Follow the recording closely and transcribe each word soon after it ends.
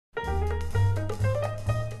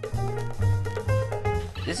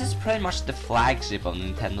This is pretty much the flagship of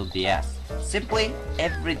Nintendo DS. Simply,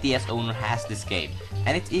 every DS owner has this game,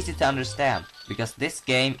 and it's easy to understand, because this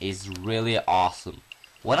game is really awesome.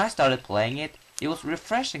 When I started playing it, it was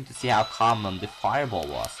refreshing to see how common the fireball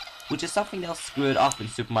was, which is something that was screwed up in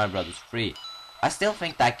Super Mario Bros. 3. I still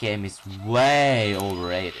think that game is way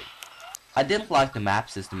overrated. I didn't like the map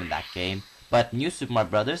system in that game, but New Super Mario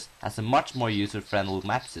Bros. Has a much more user-friendly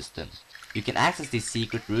map system. You can access these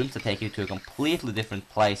secret rooms that take you to a completely different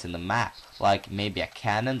place in the map, like maybe a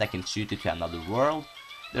cannon that can shoot you to another world.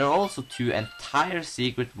 There are also 2 entire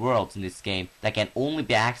secret worlds in this game that can only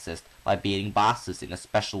be accessed by beating bosses in a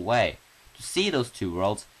special way. To see those 2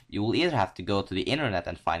 worlds, you will either have to go to the internet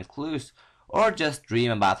and find clues, or just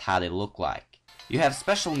dream about how they look like. You have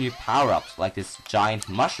special new power-ups like this giant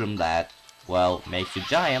mushroom that, well, makes you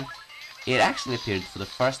giant. It actually appeared for the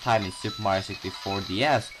first time in Super Mario 64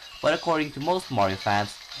 DS, but according to most Mario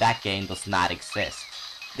fans, that game does not exist.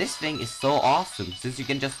 This thing is so awesome since you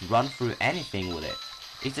can just run through anything with it.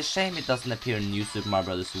 It's a shame it doesn't appear in New Super Mario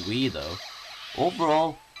Bros. Wii though.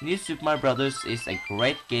 Overall, New Super Mario Bros. Is a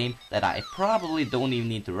great game that I probably don't even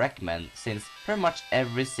need to recommend, since pretty much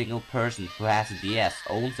every single person who has a DS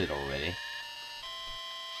owns it already.